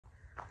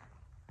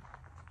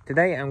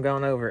Today I'm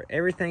going over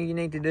everything you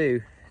need to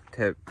do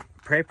to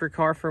prep your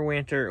car for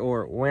winter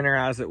or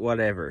winterize it,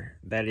 whatever.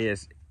 That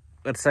is,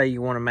 let's say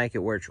you want to make it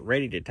where it's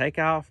ready to take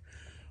off,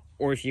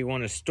 or if you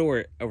want to store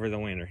it over the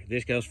winter.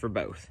 This goes for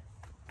both.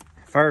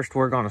 First,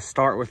 we're going to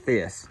start with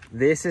this.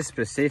 This is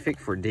specific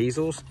for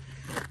diesels.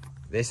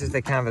 This is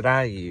the kind that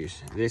I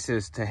use. This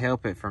is to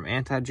help it from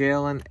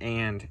anti-gelling,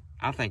 and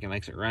I think it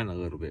makes it run a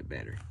little bit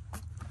better.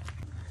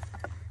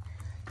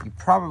 You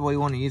probably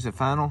want to use a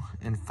funnel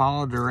and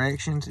follow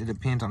directions. It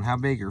depends on how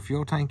big your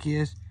fuel tank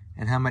is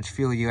and how much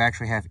fuel you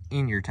actually have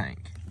in your tank.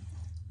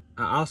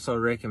 I also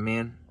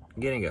recommend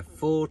getting a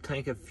full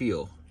tank of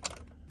fuel.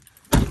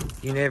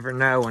 You never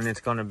know when it's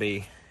going to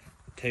be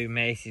too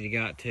messy to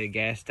go out to a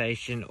gas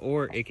station,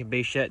 or it can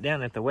be shut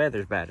down if the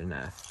weather's bad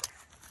enough.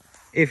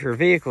 If your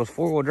vehicle is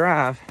four-wheel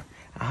drive,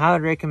 I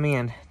highly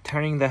recommend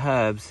turning the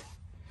hubs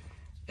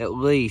at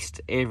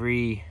least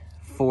every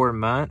 4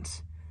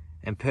 months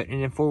and putting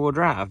it in four-wheel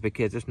drive,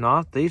 because if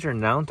not, these are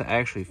known to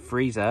actually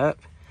freeze up,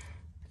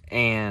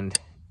 and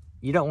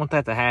you don't want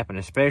that to happen,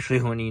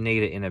 especially when you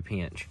need it in a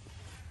pinch.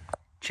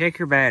 Check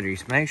your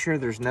batteries. Make sure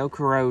there's no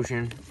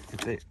corrosion.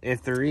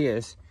 If there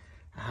is,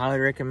 I highly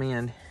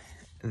recommend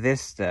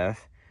this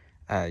stuff.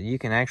 You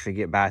can actually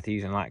get by with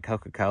using like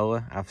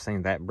Coca-Cola. I've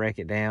seen that break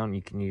it down.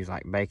 You can use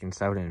like baking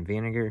soda and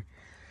vinegar.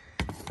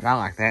 But I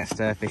like that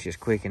stuff. It's just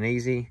quick and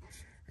easy.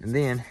 And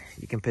then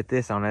you can put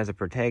this on as a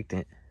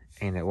protectant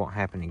and it won't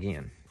happen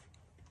again.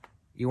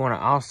 You want to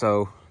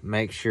also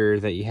make sure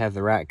that you have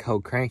the right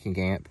cold cranking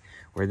amp.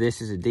 Where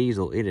this is a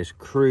diesel, it is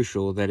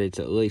crucial that it's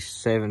at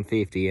least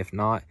 750. If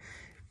not,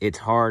 it's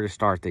hard to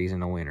start these in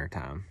the winter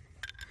time.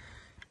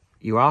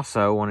 You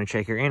also want to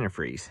check your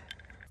antifreeze.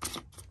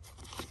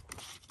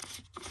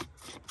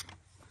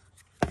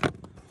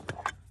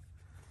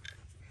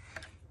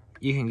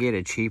 You can get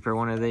a cheaper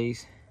one of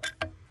these.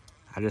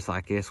 I just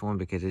like this one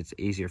because it's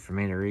easier for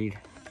me to read.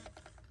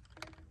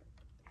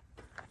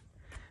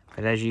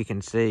 But as you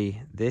can see,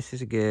 this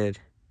is good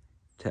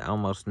to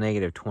almost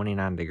negative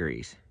 29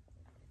 degrees.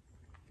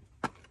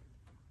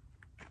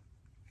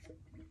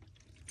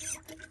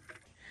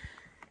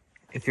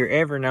 If you're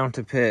ever known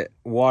to put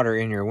water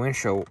in your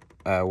windshield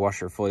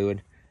washer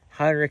fluid,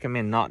 highly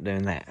recommend not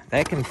doing that.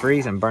 That can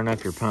freeze and burn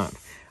up your pump.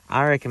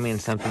 I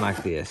recommend something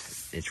like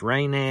this. It's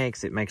Rain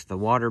X, it makes the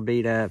water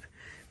beat up,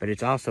 but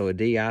it's also a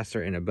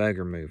de-icer and a bug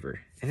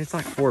remover. And it's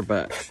like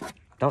 $4.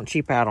 Don't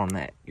cheap out on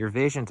that. Your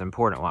vision's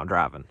important while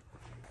driving.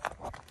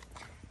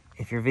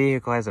 If your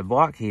vehicle has a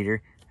block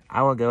heater,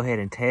 I will go ahead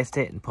and test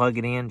it and plug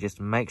it in just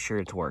to make sure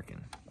it's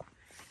working.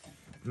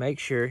 Make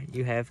sure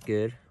you have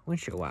good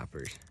windshield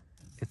wipers.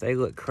 If they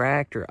look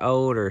cracked or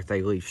old, or if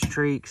they leave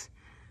streaks,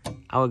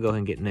 I would go ahead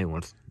and get new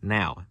ones.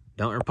 Now,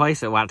 don't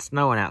replace it while it's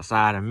snowing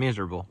outside and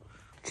miserable.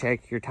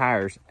 Check your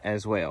tires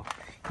as well.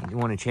 You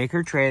want to check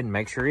your tread and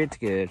make sure it's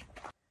good.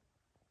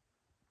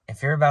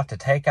 If you're about to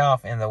take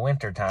off in the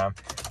winter time,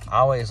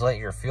 always let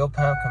your fuel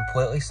pump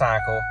completely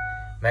cycle.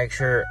 Make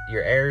sure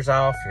your air's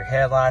off, your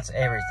headlights,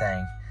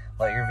 everything.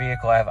 Let your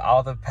vehicle have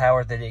all the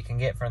power that it can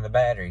get from the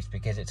batteries,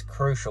 because it's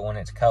crucial when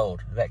it's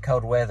cold. That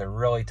cold weather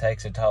really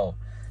takes a toll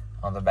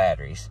on the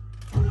batteries.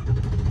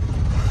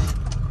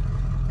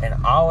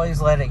 And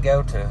always let it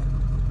go to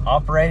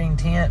operating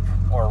temp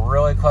or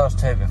really close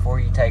to it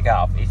before you take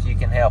off, if you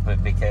can help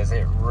it, because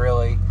it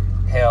really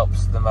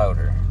helps the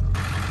motor.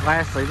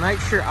 Lastly, make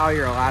sure all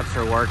your lights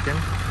are working,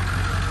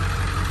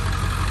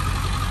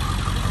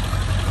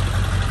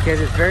 because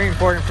it's very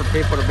important for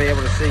people to be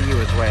able to see you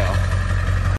as well.